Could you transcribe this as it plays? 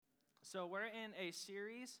So we're in a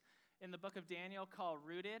series in the book of Daniel called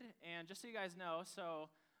Rooted, and just so you guys know,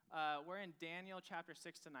 we're in Daniel chapter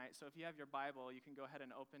 6 tonight. So if you have your Bible, you can go ahead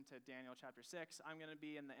and open to Daniel chapter 6. I'm going to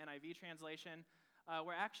be in the NIV translation.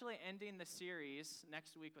 We're actually ending the series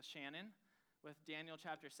next week with Shannon, with Daniel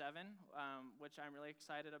chapter 7, which I'm really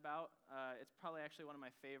excited about. It's probably actually one of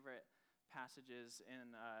my favorite passages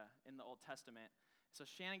in the Old Testament. So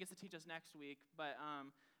Shannon gets to teach us next week, but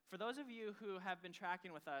for those of you who have been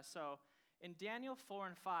tracking with us, so in Daniel 4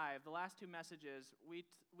 and 5, the last two messages, we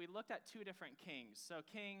looked at two different kings. So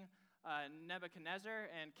King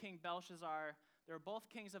Nebuchadnezzar and King Belshazzar, they were both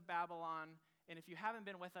kings of Babylon, and if you haven't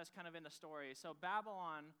been with us kind of in the story, so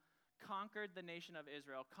Babylon conquered the nation of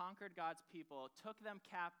Israel, conquered God's people, took them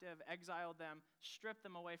captive, exiled them, stripped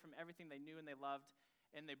them away from everything they knew and they loved,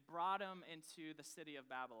 and they brought them into the city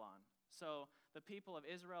of Babylon. So the people of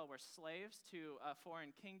Israel were slaves to a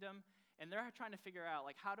foreign kingdom, and they're trying to figure out,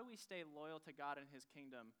 like, how do we stay loyal to God and his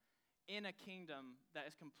kingdom in a kingdom that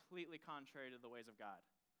is completely contrary to the ways of God?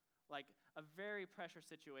 Like, a very pressure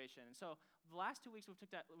situation. And so the last 2 weeks we've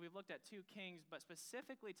looked at two kings, but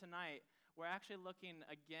specifically tonight, we're actually looking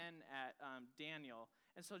again at Daniel.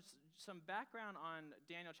 And so some background on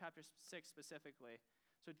Daniel chapter 6 specifically.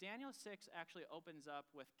 So Daniel 6 actually opens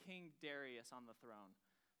up with King Darius on the throne.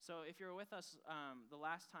 So if you were with us the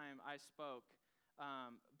last time I spoke,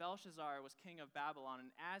 Belshazzar was king of Babylon, and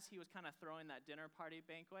as he was kind of throwing that dinner party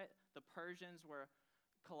banquet, the Persians were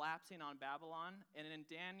collapsing on Babylon. And in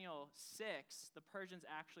Daniel 6, the Persians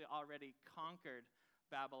actually already conquered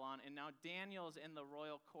Babylon, and now Daniel's in the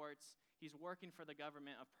royal courts. He's working for the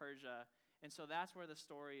government of Persia, and so that's where the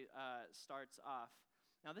story starts off.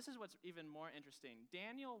 Now, this is what's even more interesting.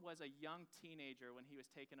 Daniel was a young teenager when he was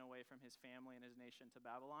taken away from his family and his nation to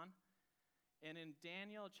Babylon. And in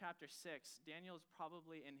Daniel chapter 6, Daniel's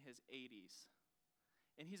probably in his 80s.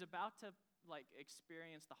 And he's about to,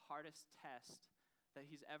 experience the hardest test that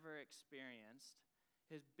he's ever experienced.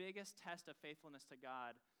 His biggest test of faithfulness to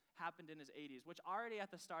God happened in his 80s, which already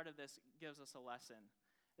at the start of this gives us a lesson,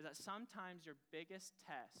 is that sometimes your biggest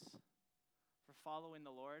tests for following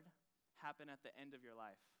the Lord happen at the end of your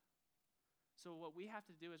life. So what we have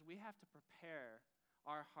to do is we have to prepare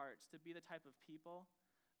our hearts to be the type of people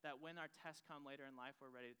that when our tests come later in life,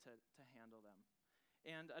 we're ready to handle them.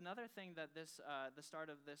 And another thing that the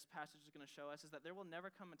start of this passage is going to show us is that there will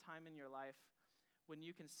never come a time in your life when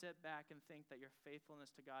you can sit back and think that your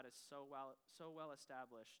faithfulness to God is so well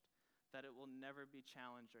established that it will never be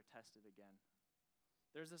challenged or tested again.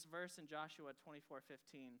 There's this verse in Joshua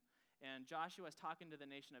 24:15, and Joshua is talking to the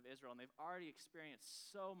nation of Israel, and they've already experienced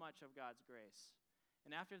so much of God's grace.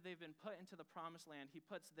 And after they've been put into the promised land, he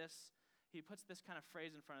puts this kind of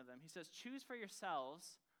phrase in front of them. He says, "Choose for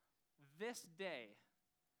yourselves this day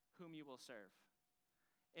whom you will serve."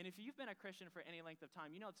 And if you've been a Christian for any length of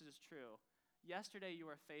time, you know this is true. Yesterday you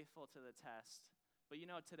were faithful to the test, but you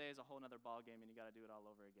know today is a whole other ballgame and you got to do it all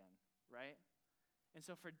over again, right? And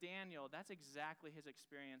so for Daniel, that's exactly his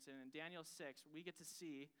experience. And in Daniel 6, we get to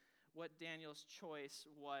see what Daniel's choice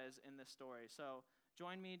was in this story. So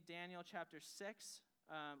join me, Daniel chapter 6.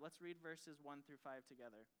 Let's read verses 1 through 5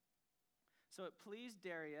 together. So it pleased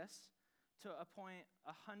Darius to appoint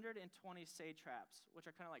 120 satraps, which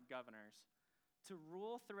are kind of like governors, to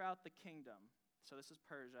rule throughout the kingdom. So this is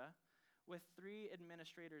Persia, with 3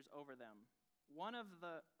 administrators over them. One of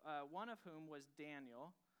whom was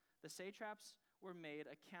Daniel. The satraps were made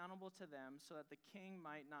accountable to them so that the king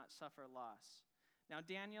might not suffer loss. Now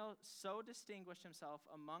Daniel so distinguished himself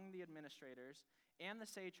among the administrators and the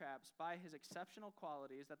satraps by his exceptional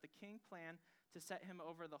qualities that the king planned to set him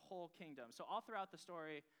over the whole kingdom. So all throughout the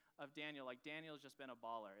story of Daniel, Daniel's just been a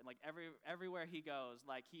baller. And everywhere he goes,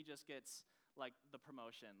 he just gets the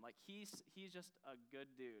promotion. He's just a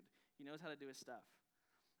good dude. He knows how to do his stuff.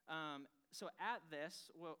 So at this,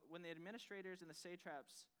 when the administrators and the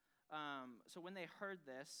satraps, when they heard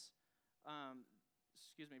this,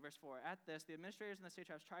 verse 4, at this, the administrators and the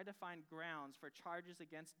satraps tried to find grounds for charges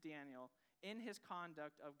against Daniel in his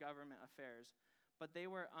conduct of government affairs, but they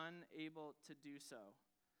were unable to do so.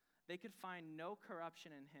 They could find no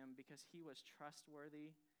corruption in him because he was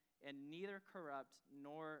trustworthy and neither corrupt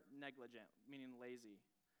nor negligent, meaning lazy.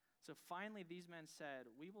 So finally, these men said,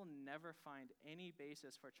 "We will never find any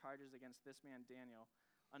basis for charges against this man Daniel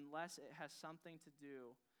unless it has something to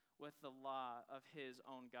do with the law of his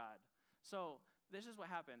own God." So this is what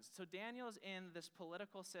happens. So Daniel's in this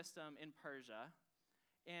political system in Persia,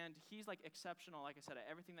 and he's exceptional, like I said, at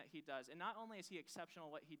everything that he does. And not only is he exceptional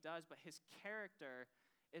at what he does, but his character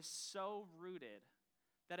is so rooted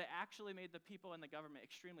that it actually made the people in the government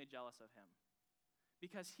extremely jealous of him,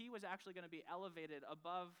 because he was actually going to be elevated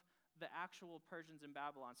above the actual Persians in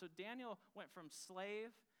Babylon. So Daniel went from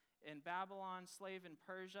slave in Babylon, slave in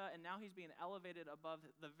Persia, and now he's being elevated above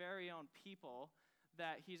the very own people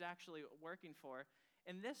that he's actually working for.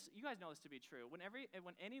 And this, you guys know this to be true. When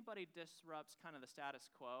anybody disrupts kind of the status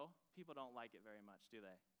quo, people don't like it very much, do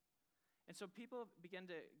they? And so people begin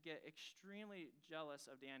to get extremely jealous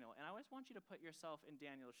of Daniel. And I always want you to put yourself in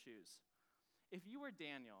Daniel's shoes. If you were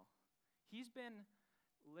Daniel, he's been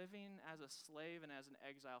living as a slave and as an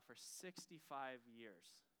exile for 65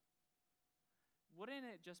 years. Wouldn't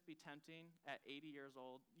it just be tempting at 80 years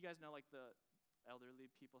old? You guys know, like, the elderly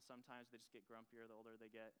people sometimes, they just get grumpier the older they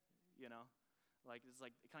get, you know? Like, it's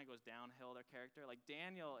like, it kind of goes downhill, their character. Like,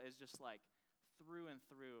 Daniel is just like through and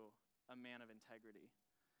through a man of integrity.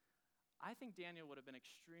 I think Daniel would have been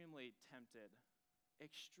extremely tempted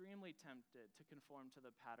to conform to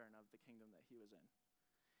the pattern of the kingdom that he was in.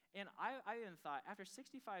 And I even thought, after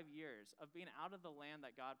 65 years of being out of the land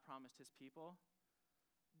that God promised his people,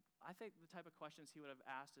 I think the type of questions he would have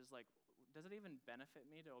asked is like, does it even benefit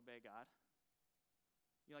me to obey God?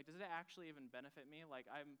 You know, like, does it actually even benefit me?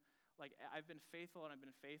 I've been faithful and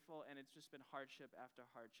it's just been hardship after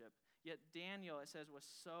hardship. Yet Daniel, it says, was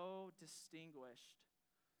so distinguished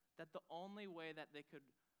that the only way that they could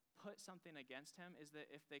put something against him is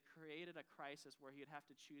that if they created a crisis where he'd have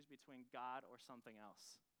to choose between God or something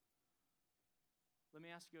else. Let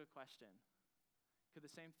me ask you a question. Could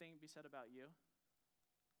the same thing be said about you?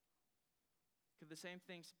 Could the same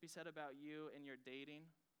thing be said about you in your dating,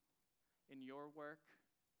 in your work,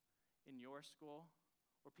 in your school?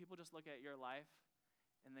 Where people just look at your life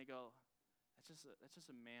and they go, that's just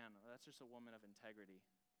a man, or that's just a woman of integrity.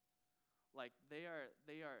 Like, they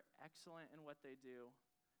are excellent in what they do.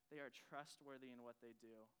 They are trustworthy in what they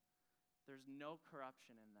do. There's no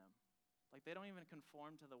corruption in them. Like, they don't even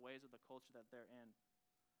conform to the ways of the culture that they're in.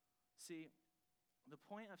 See, the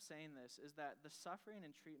point of saying this is that the suffering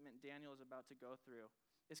and treatment Daniel is about to go through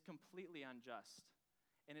is completely unjust,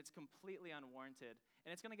 and it's completely unwarranted,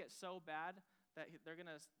 and it's going to get so bad that they're going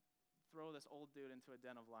to throw this old dude into a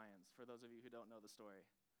den of lions, for those of you who don't know the story.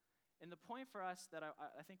 And the point for us that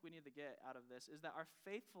I think we need to get out of this is that our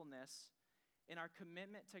faithfulness and our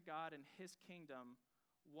commitment to God and his kingdom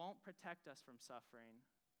won't protect us from suffering.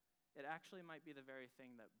 It actually might be the very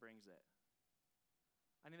thing that brings it.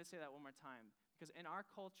 I need to say that one more time, because in our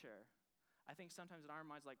culture, I think sometimes in our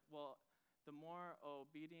minds, like, well, the more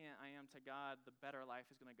obedient I am to God, the better life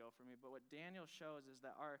is going to go for me. But what Daniel shows is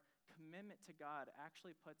that our commitment to God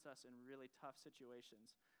actually puts us in really tough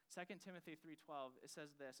situations. 2 Timothy 3:12, it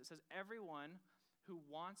says this. It says, everyone who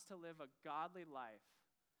wants to live a godly life,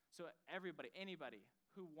 so everybody, anybody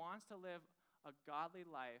who wants to live a godly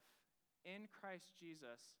life in Christ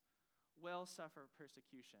Jesus will suffer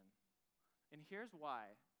persecution. And here's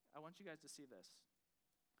why. I want you guys to see this.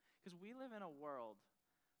 Because we live in a world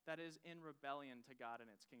that is in rebellion to God and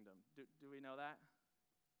its kingdom. Do we know that?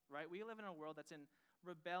 Right? We live in a world that's in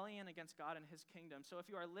rebellion against God and his kingdom. So if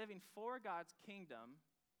you are living for God's kingdom,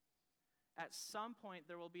 at some point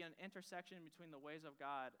there will be an intersection between the ways of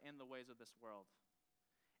God and the ways of this world.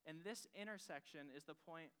 And this intersection is the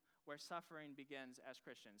point where suffering begins as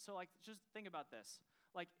Christians. So, like, just think about this.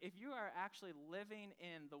 Like, if you are actually living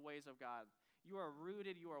in the ways of God, you are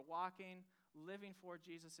rooted, you are walking, living for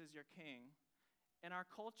Jesus as your king, and our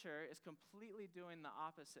culture is completely doing the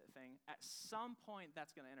opposite thing, at some point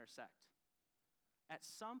that's going to intersect. At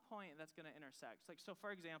some point that's going to intersect. Like, so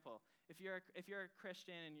for example, if you're a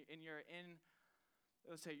Christian and you're in,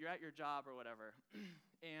 let's say you're at your job or whatever,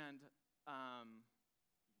 and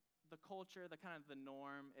the culture, the kind of the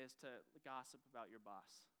norm is to gossip about your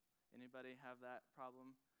boss. Anybody have that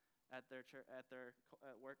problem at their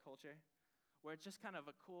work culture? Where it's just kind of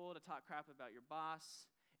cool to talk crap about your boss.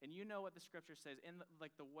 And you know what the scripture says, in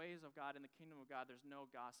the ways of God, in the kingdom of God, there's no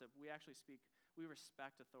gossip. We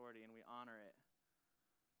respect authority and we honor it.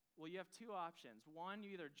 Well, you have two options. One,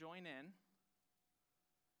 you either join in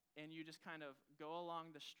and you just kind of go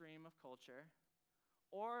along the stream of culture,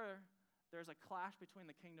 or there's a clash between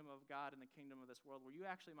the kingdom of God and the kingdom of this world where you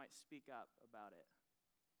actually might speak up about it.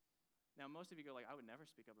 Now, most of you go like, I would never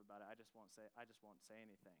speak up about it. I just won't say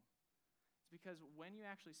anything. Because when you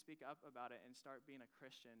actually speak up about it and start being a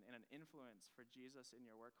Christian and an influence for Jesus in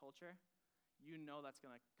your work culture, you know that's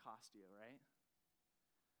going to cost you, right?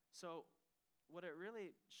 So what it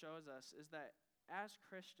really shows us is that as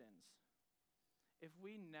Christians, if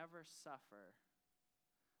we never suffer,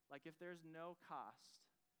 like if there's no cost,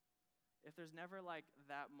 if there's never like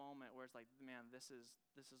that moment where it's like, man, this is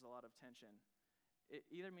a lot of tension, it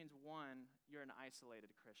either means, one, you're an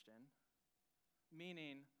isolated Christian,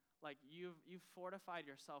 meaning like you've fortified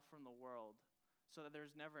yourself from the world so that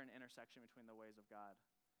there's never an intersection between the ways of God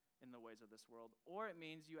and the ways of this world. Or it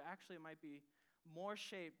means you actually might be more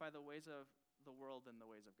shaped by the ways of the world than the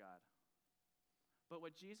ways of God. But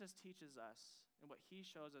what Jesus teaches us and what he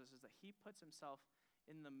shows us is that he puts himself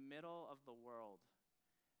in the middle of the world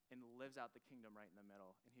and lives out the kingdom right in the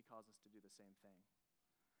middle, and he calls us to do the same thing.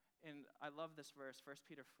 And I love this verse, 1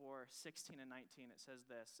 Peter 4:16 and 19. It says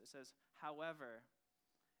this. It says, "However,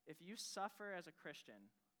 if you suffer as a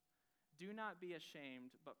Christian, do not be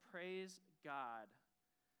ashamed, but praise God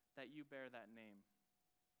that you bear that name.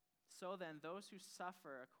 So then, those who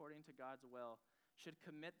suffer according to God's will should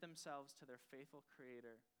commit themselves to their faithful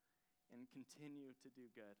Creator and continue to do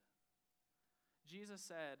good." Jesus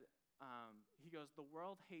said, he goes, "The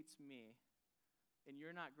world hates me, and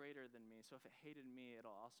you're not greater than me, so if it hated me,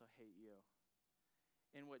 it'll also hate you."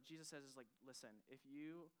 And what Jesus says is like, listen, if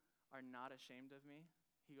you are not ashamed of me,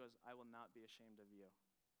 he goes, I will not be ashamed of you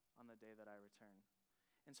on the day that I return.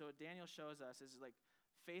 And so what Daniel shows us is like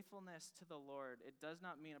faithfulness to the Lord. It does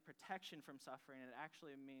not mean a protection from suffering. It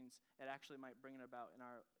actually might bring it about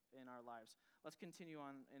in our lives. Let's continue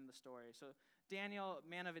on in the story. So Daniel,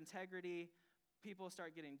 man of integrity, people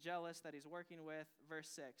start getting jealous that he's working with. Verse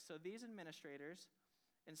 6, "So these administrators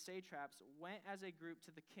and satraps went as a group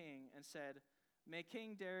to the king and said, 'May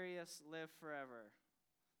King Darius live forever.'"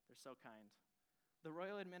 They're so kind. "The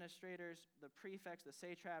royal administrators, the prefects, the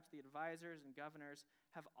satraps, the advisors, and governors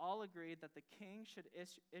have all agreed that the king should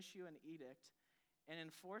issue an edict and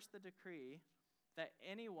enforce the decree that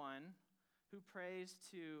anyone who prays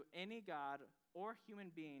to any god or human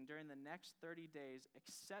being during the next 30 days,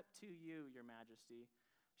 except to you, your majesty,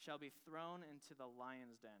 shall be thrown into the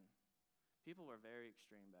lion's den." People were very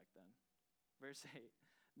extreme back then. Verse 8,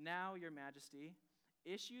 "Now, your majesty,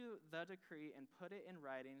 issue the decree and put it in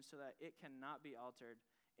writing so that it cannot be altered,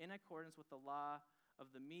 in accordance with the law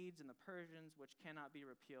of the Medes and the Persians, which cannot be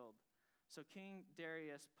repealed." So King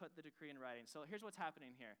Darius put the decree in writing. So here's what's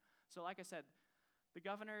happening here. So like I said, the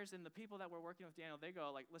governors and the people that were working with Daniel, they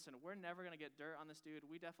go like, listen, we're never going to get dirt on this dude.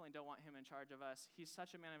 We definitely don't want him in charge of us. He's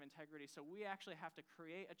such a man of integrity. So we actually have to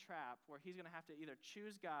create a trap where he's going to have to either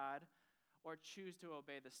choose God or choose to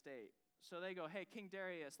obey the state. So they go, "Hey, King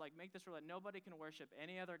Darius, like make this rule that nobody can worship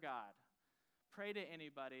any other god. Pray to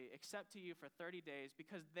anybody except to you for 30 days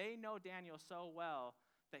because they know Daniel so well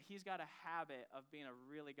that he's got a habit of being a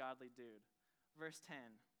really godly dude." Verse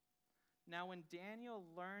 10, "Now when Daniel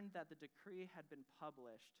learned that the decree had been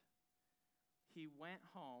published, he went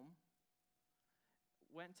home,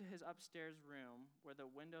 went to his upstairs room where the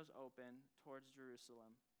windows open towards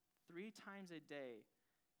Jerusalem. 3 times a day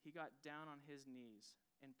he got down on his knees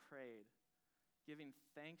and prayed, giving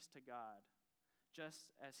thanks to God,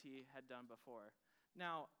 just as he had done before."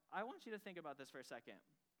 Now, I want you to think about this for a second.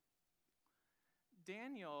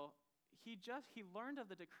 Daniel, he learned of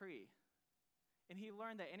the decree, and he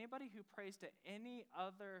learned that anybody who prays to any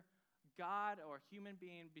other god or human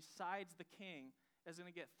being besides the king is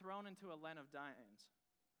going to get thrown into a den of lions.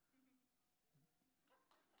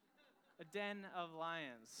 A den of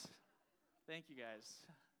lions. Thank you, guys.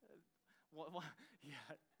 Yeah,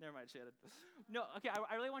 never mind, Shannon. No, okay,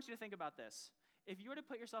 I really want you to think about this. If you were to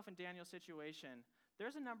put yourself in Daniel's situation,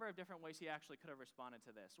 there's a number of different ways he actually could have responded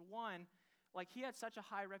to this. One, like he had such a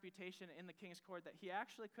high reputation in the king's court that he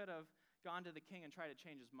actually could have gone to the king and tried to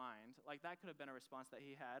change his mind. Like that could have been a response that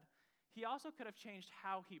he had. He also could have changed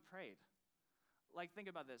how he prayed. Like think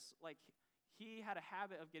about this. Like he had a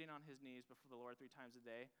habit of getting on his knees before the Lord 3 times a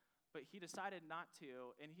day, but he decided not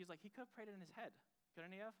to, and he's like, he could have prayed it in his head.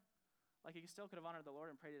 Couldn't he have? Like he still could have honored the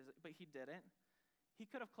Lord and prayed it, but he didn't. He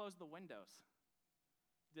could have closed the windows.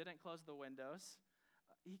 Didn't close the windows.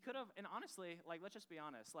 He could have, and honestly, like let's just be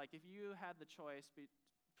honest. Like if you had the choice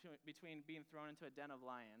between being thrown into a den of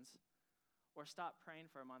lions or stop praying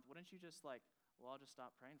for a month, wouldn't you just like, well, I'll just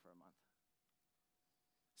stop praying for a month?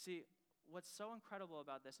 See, what's so incredible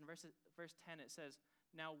about this, in verse 10 it says,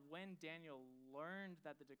 "Now when Daniel learned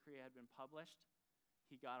that the decree had been published,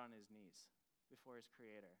 he got on his knees before his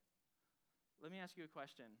Creator." Let me ask you a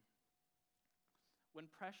question. When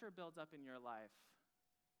pressure builds up in your life,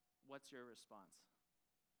 what's your response?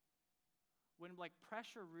 When like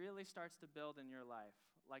pressure really starts to build in your life,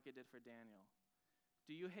 like it did for Daniel,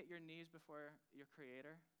 do you hit your knees before your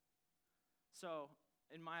Creator? So,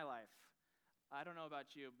 in my life, I don't know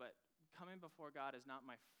about you, but coming before God is not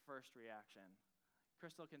my first reaction.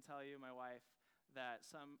 Crystal can tell you, my wife, that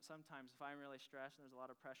sometimes if I'm really stressed and there's a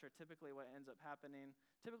lot of pressure, typically what ends up happening,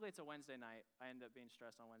 typically it's a Wednesday night. I end up being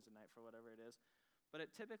stressed on Wednesday night for whatever it is. But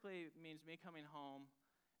it typically means me coming home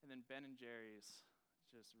and then Ben and Jerry's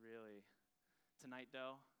just really, Tonight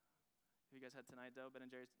Dough. Have you guys had Tonight Dough, Ben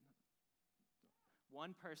and Jerry's?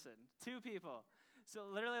 One person, two people. So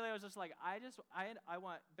literally, I was just like, I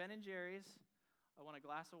want Ben and Jerry's, I want a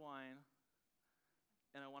glass of wine,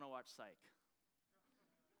 and I want to watch Psych.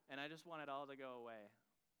 And I just want it all to go away.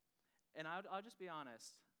 And I'll just be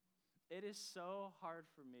honest. It is so hard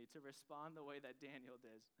for me to respond the way that Daniel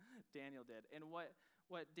did. And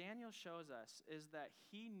what Daniel shows us is that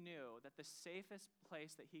he knew that the safest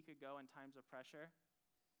place that he could go in times of pressure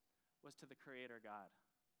was to the Creator God.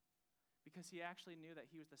 Because he actually knew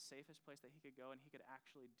that he was the safest place that he could go and he could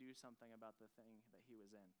actually do something about the thing that he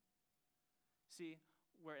was in. See,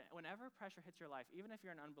 whenever pressure hits your life, even if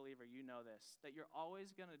you're an unbeliever, you know this, that you're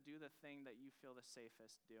always going to do the thing that you feel the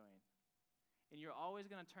safest doing. And you're always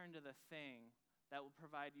going to turn to the thing that will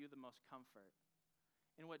provide you the most comfort.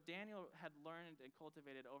 And what Daniel had learned and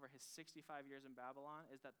cultivated over his 65 years in Babylon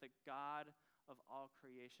is that the God of all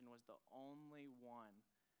creation was the only one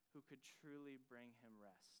who could truly bring him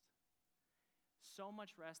rest. So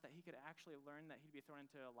much rest that he could actually learn that he'd be thrown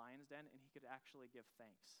into a lion's den and he could actually give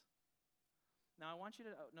thanks. Now, I want you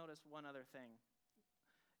to notice one other thing.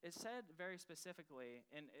 It said very specifically,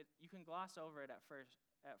 and you can gloss over it at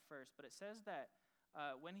first, but it says that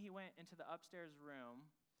when he went into the upstairs room,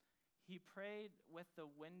 he prayed with the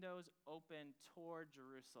windows open toward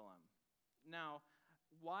Jerusalem. Now,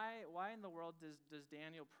 why in the world does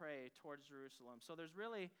Daniel pray towards Jerusalem? So there's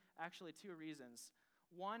really actually two reasons.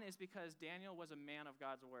 One is because Daniel was a man of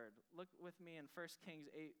God's word. Look with me in 1 Kings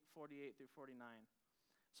 8:48 through 49.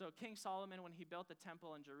 So King Solomon, when he built the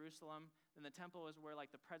temple in Jerusalem, and the temple is where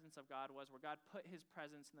like the presence of God was, where God put his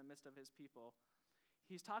presence in the midst of his people.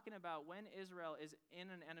 He's talking about when Israel is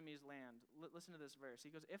in an enemy's land. Listen to this verse.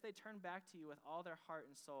 He goes, if they turn back to you with all their heart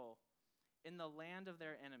and soul in the land of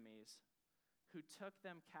their enemies, who took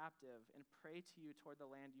them captive, and pray to you toward the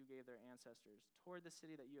land you gave their ancestors, toward the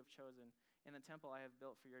city that you have chosen, and the temple I have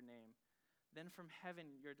built for your name, then from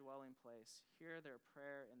heaven, your dwelling place, hear their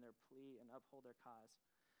prayer and their plea and uphold their cause.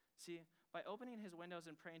 See, by opening his windows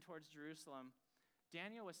and praying towards Jerusalem,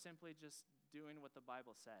 Daniel was simply just doing what the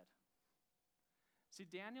Bible said. See,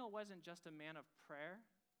 Daniel wasn't just a man of prayer,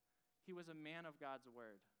 he was a man of God's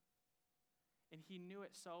word. And he knew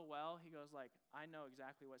it so well, he goes like, I know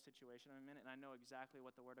exactly what situation I'm in, and I know exactly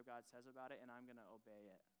what the word of God says about it, and I'm going to obey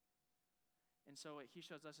it. And so what he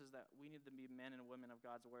shows us is that we need to be men and women of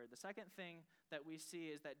God's word. The second thing that we see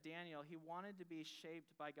is that Daniel, he wanted to be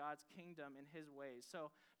shaped by God's kingdom in his ways.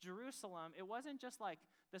 So Jerusalem, it wasn't just like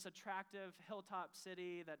this attractive hilltop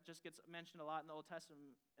city that just gets mentioned a lot in the Old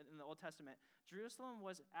Testament. Jerusalem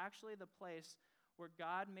was actually the place where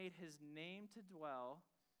God made his name to dwell.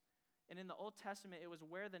 And in the Old Testament, it was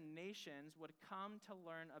where the nations would come to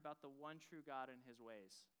learn about the one true God and his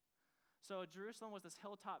ways. So Jerusalem was this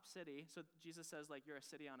hilltop city. So Jesus says, like, you're a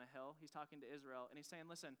city on a hill. He's talking to Israel, and he's saying,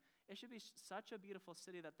 listen, it should be such a beautiful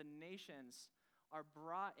city that the nations are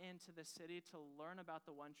brought into the city to learn about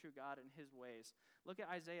the one true God and his ways. Look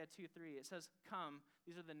at Isaiah 2:3. It says, come,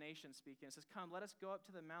 these are the nations speaking. It says, come, let us go up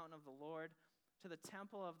to the mountain of the Lord, to the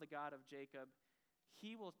temple of the God of Jacob.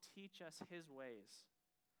 He will teach us his ways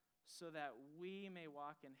so that we may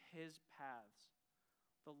walk in his paths.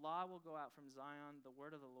 The law will go out from Zion, the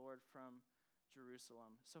word of the Lord from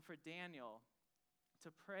Jerusalem. So for Daniel,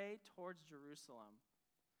 to pray towards Jerusalem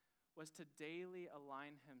was to daily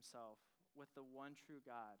align himself with the one true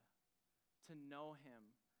God, to know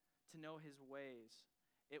him, to know his ways.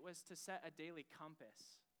 It was to set a daily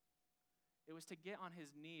compass. It was to get on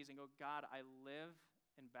his knees and go, God, I live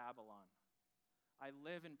in Babylon. I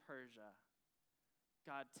live in Persia.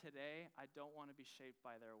 God, today I don't want to be shaped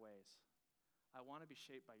by their ways. I want to be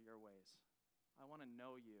shaped by your ways. I want to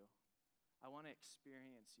know you. I want to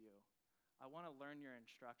experience you. I want to learn your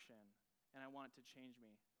instruction, and I want it to change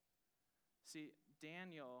me. See,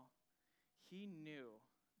 Daniel, he knew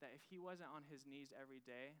that if he wasn't on his knees every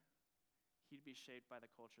day, he'd be shaped by the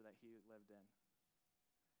culture that he lived in.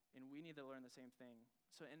 And we need to learn the same thing.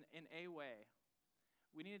 So in a way,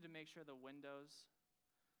 we needed to make sure the windows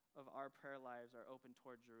of our prayer lives are open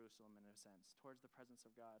toward Jerusalem in a sense, towards the presence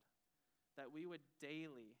of God. That we would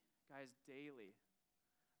daily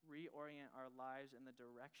reorient our lives in the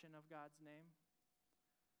direction of God's name,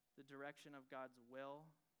 the direction of God's will,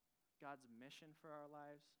 God's mission for our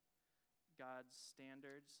lives, God's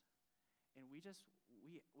standards. And we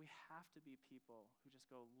have to be people who just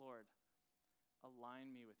go, Lord,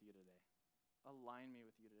 align me with you today. Align me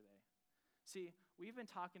with you today. See, we've been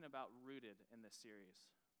talking about rooted in this series.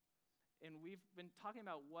 And we've been talking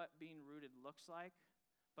about what being rooted looks like,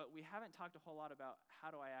 but we haven't talked a whole lot about how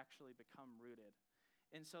do I actually become rooted.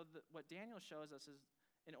 And so what Daniel shows us is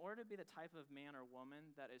in order to be the type of man or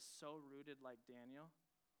woman that is so rooted like Daniel,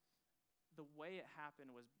 the the way it happened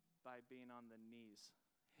was by being on the knees,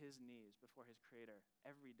 his knees, before his creator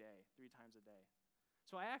every day, 3 times a day.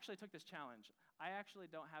 So I actually took this challenge. I actually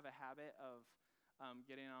don't have a habit of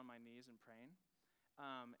getting on my knees and praying.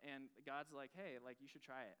 And God's like, hey, like, you should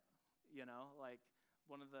try it. You know, like,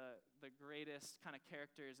 one of the greatest kind of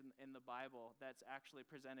characters in the Bible that's actually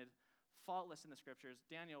presented faultless in the scriptures,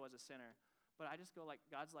 Daniel was a sinner. But I just go like,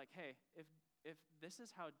 God's like, hey, if this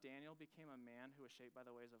is how Daniel became a man who was shaped by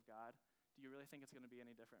the ways of God, do you really think it's going to be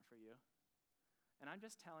any different for you? And I'm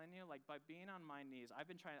just telling you, like, by being on my knees, I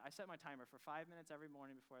set my timer for 5 minutes every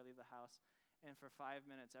morning before I leave the house and for 5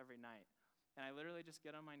 minutes every night. And I literally just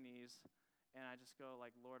get on my knees and I just go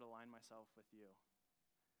like, Lord, align myself with you.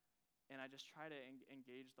 And I just try to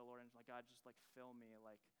engage the Lord and like, God, just like fill me.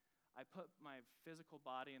 Like, I put my physical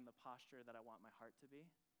body in the posture that I want my heart to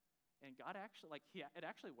be. And God actually, it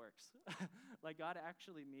actually works. Like, God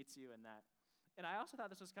actually meets you in that. And I also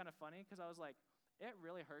thought this was kind of funny because I was like, it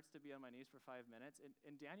really hurts to be on my knees for 5 minutes.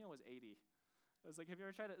 And Daniel was 80. I was like, have you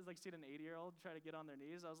ever tried to like seen an 80-year-old try to get on their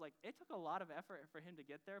knees? I was like, it took a lot of effort for him to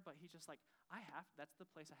get there, but he's just like, that's the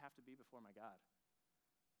place I have to be before my God.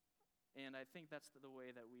 And I think that's the way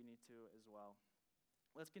that we need to as well.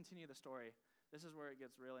 Let's continue the story. This is where it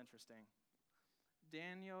gets real interesting.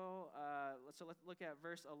 Daniel, let's look at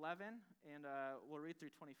verse 11, and we'll read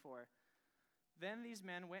through 24. Then these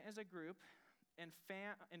men went as a group and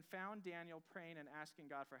found Daniel praying and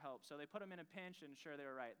asking God for help. So they put him in a pinch, and sure, they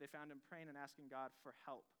were right. They found him praying and asking God for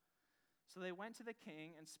help. So they went to the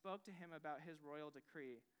king and spoke to him about his royal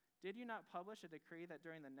decree. Did you not publish a decree that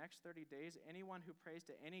during the next 30 days, anyone who prays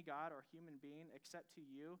to any god or human being except to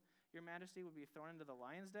you, your majesty, would be thrown into the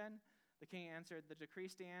lion's den? The king answered, the decree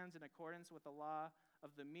stands in accordance with the law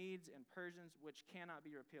of the Medes and Persians, which cannot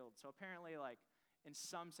be repealed. So apparently, like, in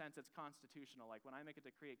some sense, it's constitutional. Like, when I make a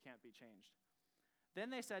decree, it can't be changed.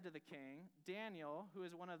 Then they said to the king, Daniel, who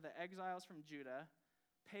is one of the exiles from Judah,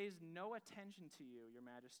 pays no attention to you, your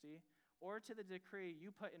majesty, or to the decree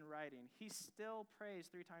you put in writing. He still prays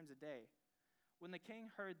 3 times a day. When the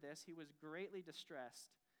king heard this, he was greatly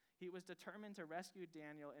distressed. He was determined to rescue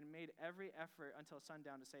Daniel and made every effort until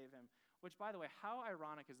sundown to save him. Which, by the way, how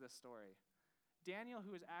ironic is this story? Daniel,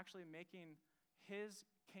 who is actually making his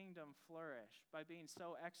kingdom flourish by being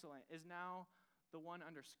so excellent, is now the one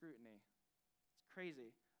under scrutiny.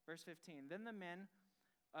 Crazy. Verse 15, then the men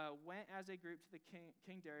went as a group to the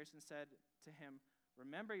King Darius and said to him,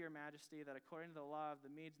 remember, your majesty, that according to the law of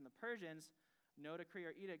the Medes and the Persians, no decree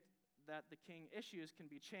or edict that the king issues can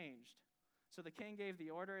be changed. So the king gave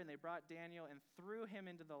the order, and they brought Daniel and threw him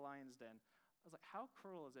into the lion's den. I was like, how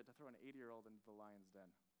cruel is it to throw an 80-year-old into the lion's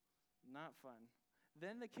den? Not fun.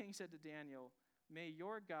 Then the king said to Daniel, may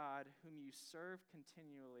your God, whom you serve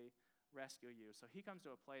continually, rescue you. So he comes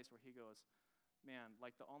to a place where he goes, man,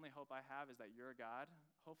 like, the only hope I have is that you're God.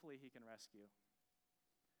 Hopefully he can rescue.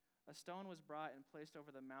 A stone was brought and placed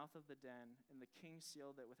over the mouth of the den, and the king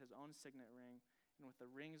sealed it with his own signet ring and with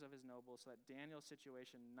the rings of his nobles, so that Daniel's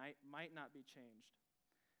situation might not be changed.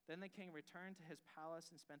 Then the king returned to his palace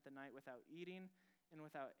and spent the night without eating and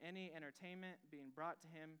without any entertainment being brought to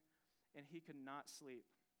him, and he could not sleep.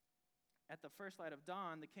 At the first light of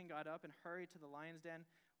dawn, the king got up and hurried to the lion's den.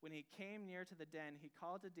 When he came near to the den, he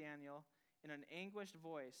called to Daniel in an anguished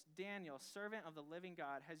voice, Daniel, servant of the living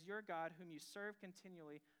God, has your God, whom you serve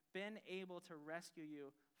continually, been able to rescue you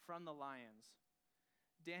from the lions?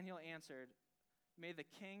 Daniel answered, may the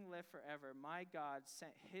king live forever. My God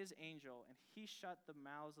sent his angel, and he shut the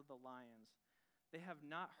mouths of the lions. They have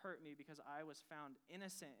not hurt me because I was found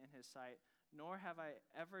innocent in his sight, nor have I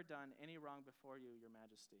ever done any wrong before you, your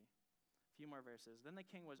majesty. A few more verses. Then the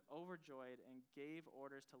king was overjoyed and gave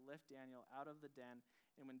orders to lift Daniel out of the den.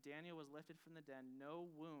 And when Daniel was lifted from the den,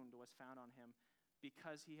 no wound was found on him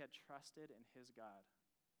because he had trusted in his God.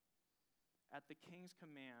 At the king's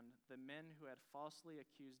command, the men who had falsely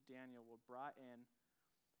accused Daniel were brought in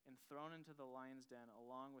and thrown into the lion's den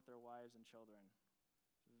along with their wives and children.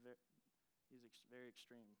 He's very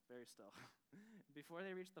extreme, very still. Before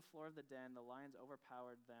they reached the floor of the den, the lions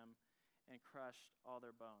overpowered them and crushed all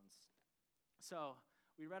their bones. So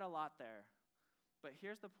we read a lot there, but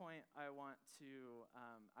here's the point I want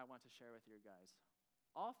to share with you guys.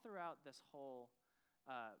 All throughout this whole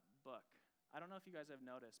book, I don't know if you guys have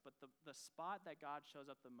noticed, but the spot that God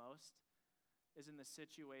shows up the most is in the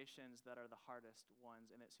situations that are the hardest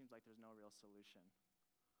ones, and it seems like there's no real solution.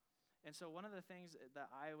 And so one of the things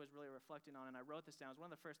that I was really reflecting on, and I wrote this down, is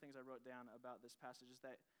one of the first things I wrote down about this passage is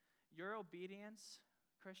that your obedience,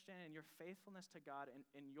 Christian, and your faithfulness to God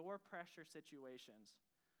in your pressure situations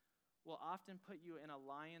will often put you in a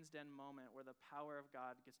lion's den moment where the power of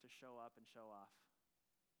God gets to show up and show off.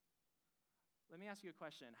 let me ask you a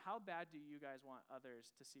question. How bad do you guys want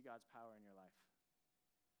others to see God's power in your life?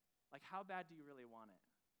 Like, how bad do you really want it?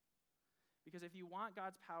 Because if you want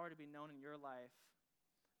God's power to be known in your life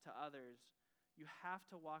to others, you have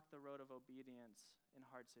to walk the road of obedience in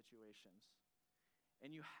hard situations.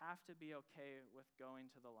 And you have to be okay with going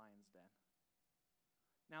to the lion's den.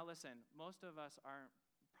 Now listen, most of us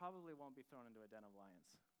probably won't be thrown into a den of lions.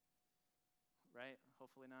 Right?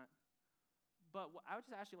 Hopefully not. But I would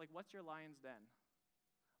just ask you, like, what's your lion's den?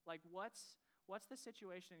 Like, what's the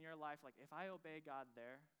situation in your life? Like, if I obey God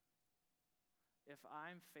there, if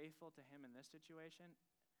I'm faithful to him in this situation,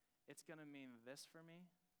 it's going to mean this for me,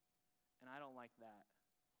 and I don't like that.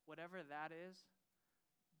 Whatever that is,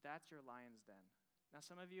 that's your lion's den. Now,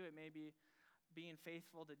 some of you, it may be being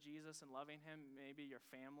faithful to Jesus and loving him. Maybe your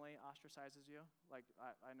family ostracizes you. Like,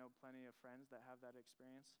 I know plenty of friends that have that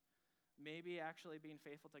experience. Maybe actually being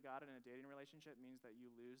faithful to God in a dating relationship means that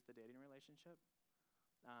you lose the dating relationship.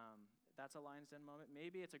 That's a lion's den moment.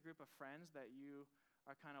 Maybe it's a group of friends that you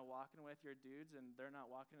are kind of walking with, your dudes, and they're not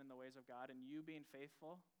walking in the ways of God, and you being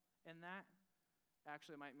faithful in that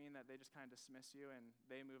actually might mean that they just kind of dismiss you and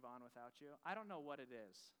they move on without you. I don't know what it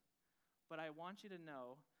is, but I want you to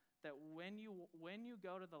know that when you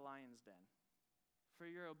go to the lion's den for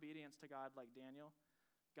your obedience to God like Daniel,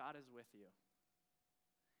 God is with you.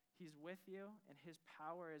 He's with you, and his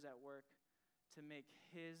power is at work to make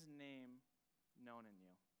his name known in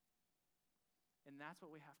you. And that's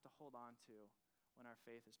what we have to hold on to when our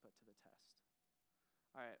faith is put to the test.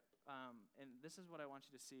 All right, and this is what I want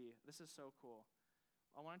you to see. This is so cool.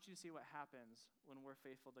 I want you to see what happens when we're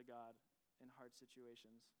faithful to God in hard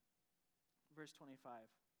situations. Verse 25.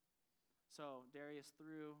 So Darius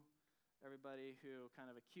threw everybody who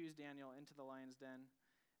kind of accused Daniel into the lion's den.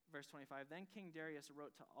 Verse 25, then King Darius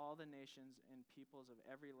wrote to all the nations and peoples of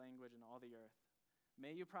every language in all the earth,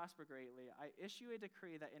 may you prosper greatly. I issue a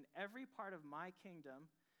decree that in every part of my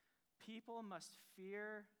kingdom, people must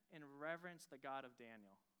fear and reverence the God of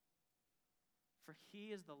Daniel. For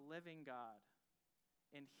he is the living God,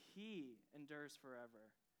 and he endures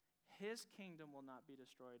forever. His kingdom will not be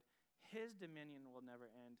destroyed. His dominion will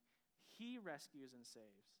never end. He rescues and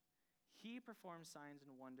saves. He performs signs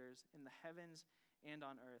and wonders in the heavens and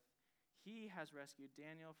on earth. He has rescued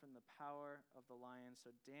Daniel from the power of the lion.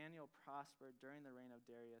 So Daniel prospered during the reign of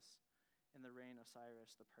Darius and the reign of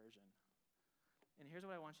Cyrus the Persian. And here's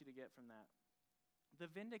what I want you to get from that. The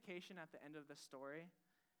vindication at the end of this story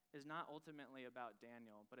is not ultimately about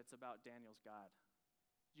Daniel, but it's about Daniel's God.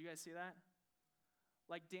 Did you guys see that?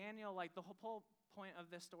 Like Daniel, like the whole point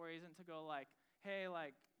of this story isn't to go like, hey,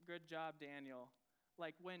 like, good job, Daniel.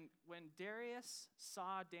 Like when Darius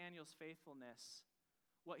saw Daniel's faithfulness,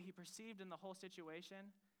 what he perceived in the whole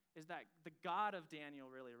situation is that the God of Daniel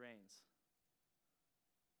really reigns.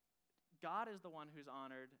 God is the one who's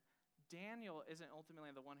honored. Daniel isn't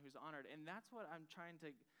ultimately the one who's honored. And that's what I'm trying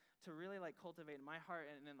to really like cultivate in my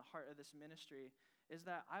heart and in the heart of this ministry is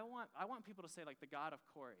that I want people to say like the God of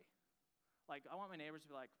Corey. Like I want my neighbors to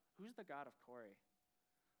be like, who's the God of Corey?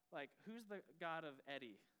 Like who's the God of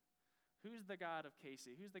Eddie? Who's the God of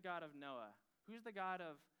Casey? Who's the God of Noah? Who's the God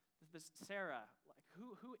of this Sarah? Like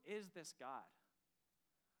who is this God?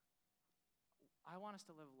 I want us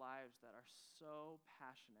to live lives that are so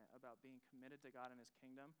passionate about being committed to God and his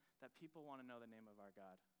kingdom that people want to know the name of our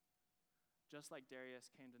God. Just like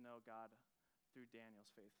Darius came to know God through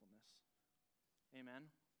Daniel's faithfulness.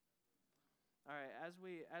 Amen? All right, as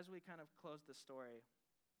we kind of close the story,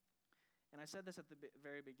 and I said this at the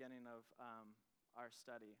very beginning of our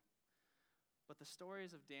study, but the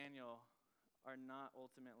stories of Daniel are not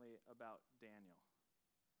ultimately about Daniel.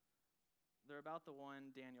 They're about the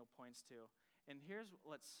one Daniel points to. And here's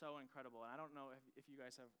what's so incredible, and I don't know if you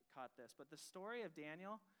guys have caught this, but the story of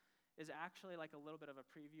Daniel is actually like a little bit of a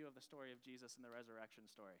preview of the story of Jesus and the resurrection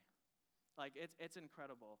story. Like, it's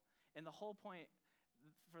incredible. And the whole point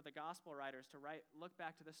for the gospel writers to look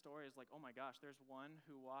back to this story is like, oh my gosh, there's one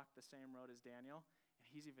who walked the same road as Daniel, and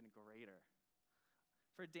he's even greater.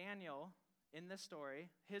 For Daniel, in this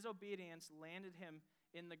story, his obedience landed him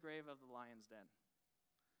in the grave of the lion's den.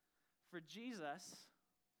 For Jesus,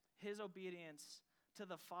 his obedience to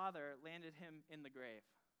the Father landed him in the grave.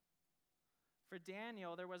 For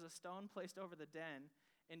Daniel, there was a stone placed over the den,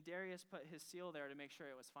 and Darius put his seal there to make sure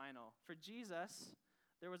it was final. For Jesus,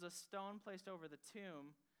 there was a stone placed over the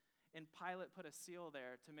tomb, and Pilate put a seal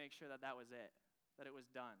there to make sure that was it, that it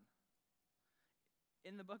was done.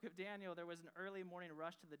 In the book of Daniel, there was an early morning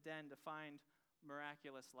rush to the den to find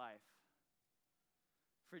miraculous life.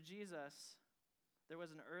 For Jesus, there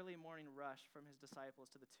was an early morning rush from his disciples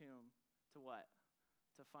to the tomb to what?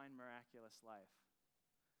 To find miraculous life.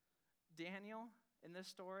 Daniel, in this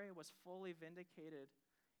story, was fully vindicated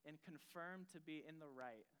and confirmed to be in the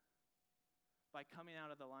right by coming out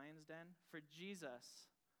of the lion's den. For Jesus,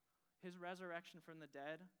 his resurrection from the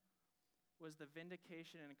dead was the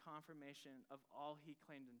vindication and confirmation of all he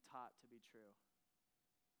claimed and taught to be true.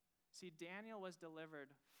 See, Daniel was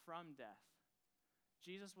delivered from death.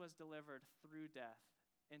 Jesus was delivered through death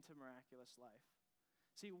into miraculous life.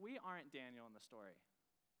 See, we aren't Daniel in the story.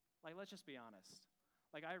 Like, let's just be honest.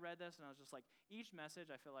 Like, I read this and I was just like, each message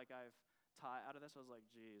I feel like I've taught out of this, I was like,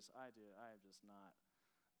 geez, I am just not,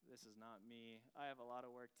 this is not me. I have a lot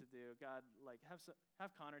of work to do. God, like,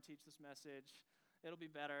 have Connor teach this message. It'll be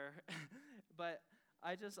better. But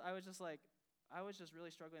I was just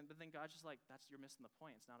really struggling. But then God's just like, you're missing the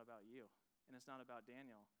point. It's not about you. And it's not about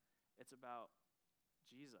Daniel. It's about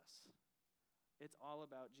Jesus. It's all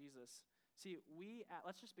about Jesus. See,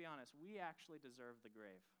 let's just be honest. We actually deserve the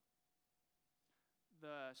grave.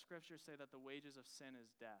 The scriptures say that the wages of sin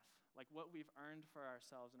is death. Like what we've earned for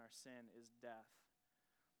ourselves in our sin is death.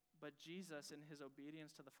 But Jesus, in his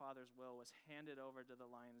obedience to the Father's will, was handed over to the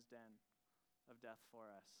lion's den of death for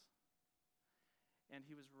us. And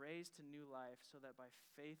he was raised to new life so that by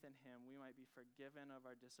faith in him, we might be forgiven of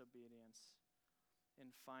our disobedience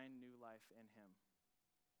and find new life in him.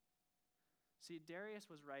 See, Darius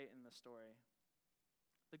was right in the story.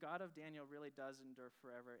 The God of Daniel really does endure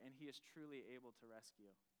forever, and he is truly able to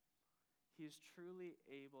rescue. He is truly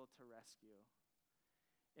able to rescue.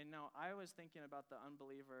 And now I was thinking about the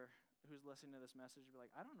unbeliever who's listening to this message and be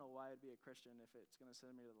like, I don't know why I'd be a Christian if it's going to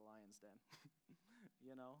send me to the lion's den,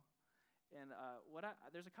 you know? And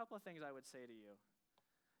there's a couple of things I would say to you.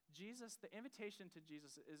 Jesus, the invitation to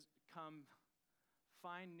Jesus is come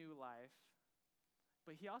find new life,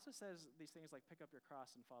 but he also says these things like pick up your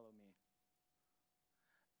cross and follow me.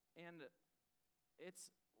 And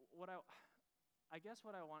it's what I guess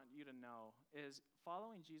what I want you to know is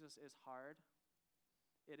following Jesus is hard.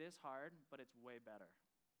 It is hard, but it's way better.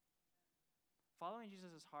 Following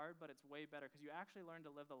Jesus is hard, but it's way better because you actually learn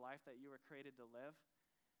to live the life that you were created to live.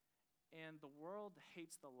 And the world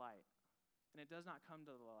hates the light, and it does not come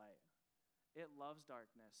to the light. It loves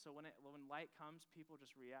darkness. So when light comes, people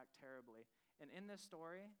just react terribly. And in this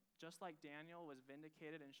story, just like Daniel was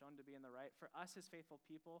vindicated and shown to be in the right, for us as faithful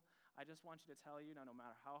people, I just want you to tell you, no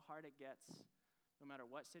matter how hard it gets, no matter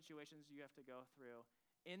what situations you have to go through,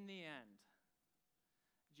 in the end,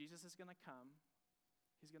 Jesus is going to come.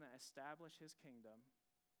 He's going to establish his kingdom,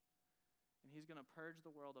 and he's going to purge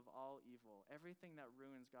the world of all evil, everything that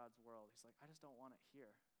ruins God's world. He's like, I just don't want it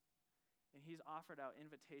here. And he's offered out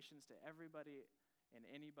invitations to everybody and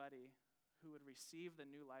anybody who would receive the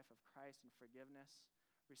new life of Christ and forgiveness,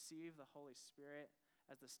 receive the Holy Spirit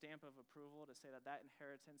as the stamp of approval to say that that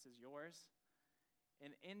inheritance is yours.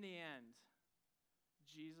 And in the end,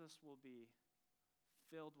 Jesus will be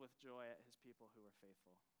filled with joy at his people who are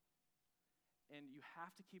faithful. And you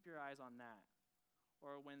have to keep your eyes on that.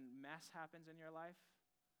 Or when mess happens in your life,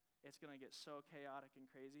 it's going to get so chaotic and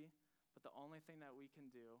crazy. But the only thing that we can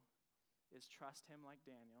do is trust him like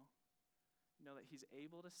Daniel, know that he's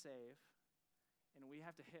able to save, and we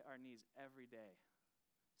have to hit our knees every day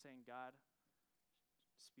saying, God,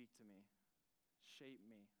 speak to me, shape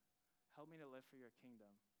me, help me to live for your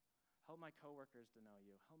kingdom, help my coworkers to know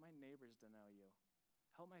you, help my neighbors to know you,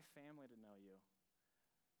 help my family to know you.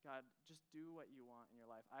 God, just do what you want in your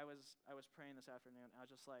life. I was praying this afternoon. I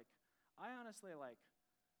was just like, I honestly,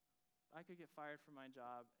 I could get fired from my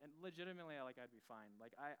job, and legitimately, I'd be fine.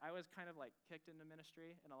 I was kind of kicked into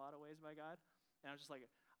ministry in a lot of ways by God, and I was just like,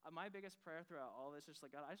 my biggest prayer throughout all this is just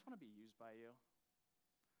God, I just want to be used by you.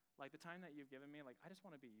 The time that you've given me, I just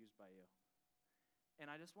want to be used by you. And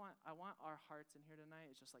I want our hearts in here tonight.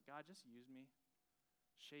 It's just God, just use me,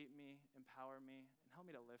 shape me, empower me, and help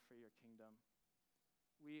me to live for your kingdom.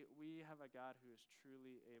 We have a God who is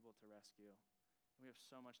truly able to rescue, and we have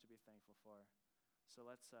so much to be thankful for. So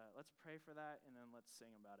let's pray for that, and then let's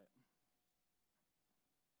sing about it.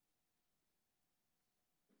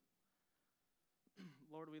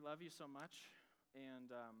 Lord, we love you so much,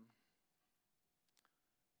 and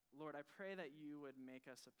Lord, I pray that you would make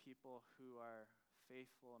us a people who are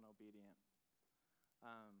faithful and obedient.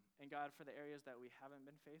 And God, for the areas that we haven't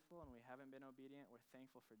been faithful and we haven't been obedient, we're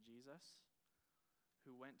thankful for Jesus,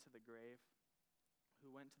 who went to the grave, who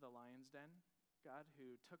went to the lion's den, God,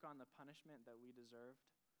 who took on the punishment that we deserved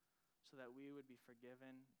so that we would be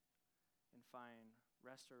forgiven and find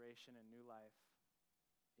restoration and new life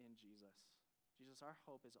in Jesus. Jesus, our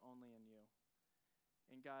hope is only in you.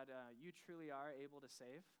 And God, you truly are able to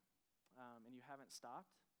save, and you haven't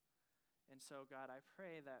stopped. And so, God, I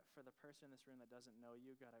pray that for the person in this room that doesn't know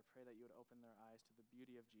you, God, I pray that you would open their eyes to the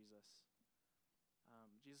beauty of Jesus.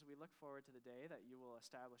 Jesus, we look forward to the day that you will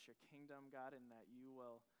establish your kingdom, God, and that you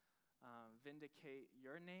will vindicate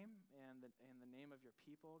your name and the name of your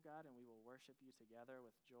people, God, and we will worship you together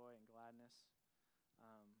with joy and gladness.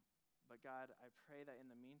 But God, I pray that in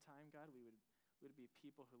the meantime, God, we would be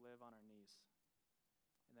people who live on our knees,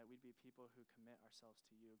 and that we'd be people who commit ourselves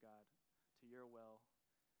to you, God, to your will,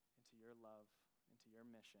 and to your love, and to your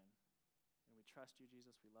mission. And we trust you,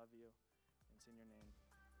 Jesus. We love you. And it's in your name.